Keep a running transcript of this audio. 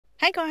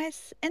Hey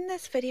guys, in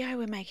this video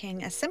we're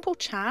making a simple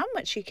charm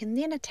which you can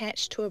then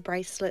attach to a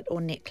bracelet or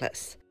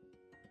necklace.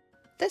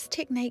 This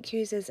technique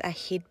uses a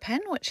head pin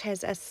which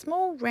has a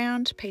small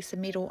round piece of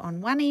metal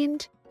on one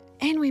end,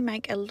 and we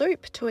make a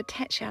loop to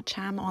attach our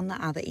charm on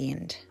the other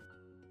end.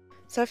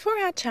 So for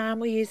our charm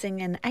we're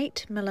using an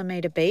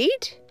 8mm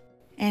bead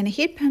and a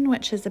head pin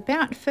which is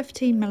about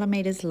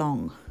 50mm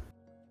long.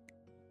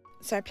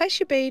 So place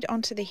your bead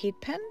onto the head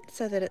pin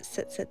so that it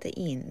sits at the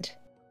end.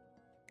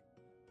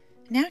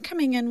 Now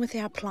coming in with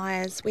our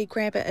pliers, we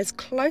grab it as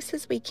close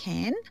as we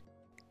can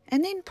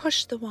and then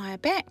push the wire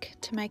back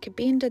to make a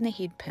bend in the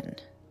head pin.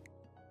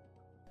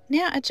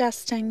 Now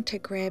adjusting to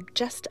grab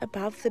just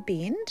above the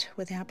bend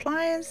with our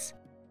pliers,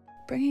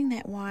 bringing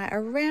that wire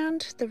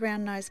around the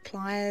round nose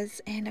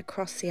pliers and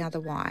across the other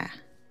wire.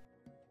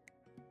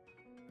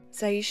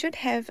 So you should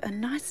have a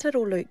nice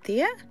little loop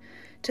there.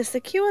 To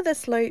secure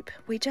this loop,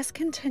 we just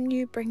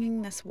continue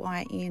bringing this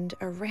wire end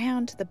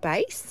around the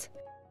base.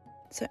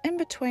 So in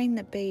between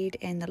the bead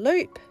and the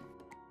loop,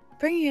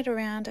 bringing it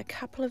around a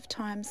couple of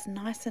times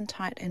nice and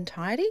tight and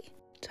tidy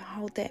to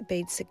hold that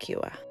bead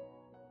secure.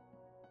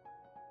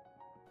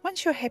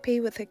 Once you're happy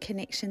with the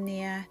connection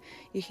there,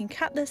 you can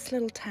cut this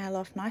little tail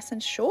off nice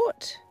and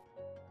short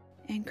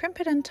and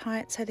crimp it in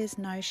tight so there's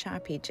no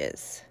sharp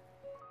edges.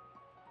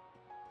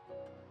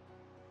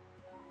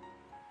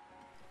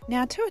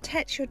 Now to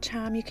attach your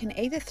charm, you can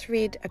either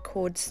thread a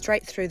cord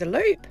straight through the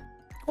loop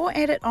or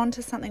add it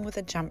onto something with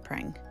a jump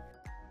ring.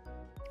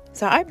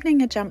 So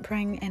opening a jump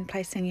ring and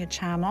placing your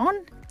charm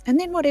on, and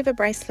then whatever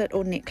bracelet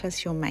or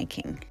necklace you're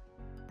making.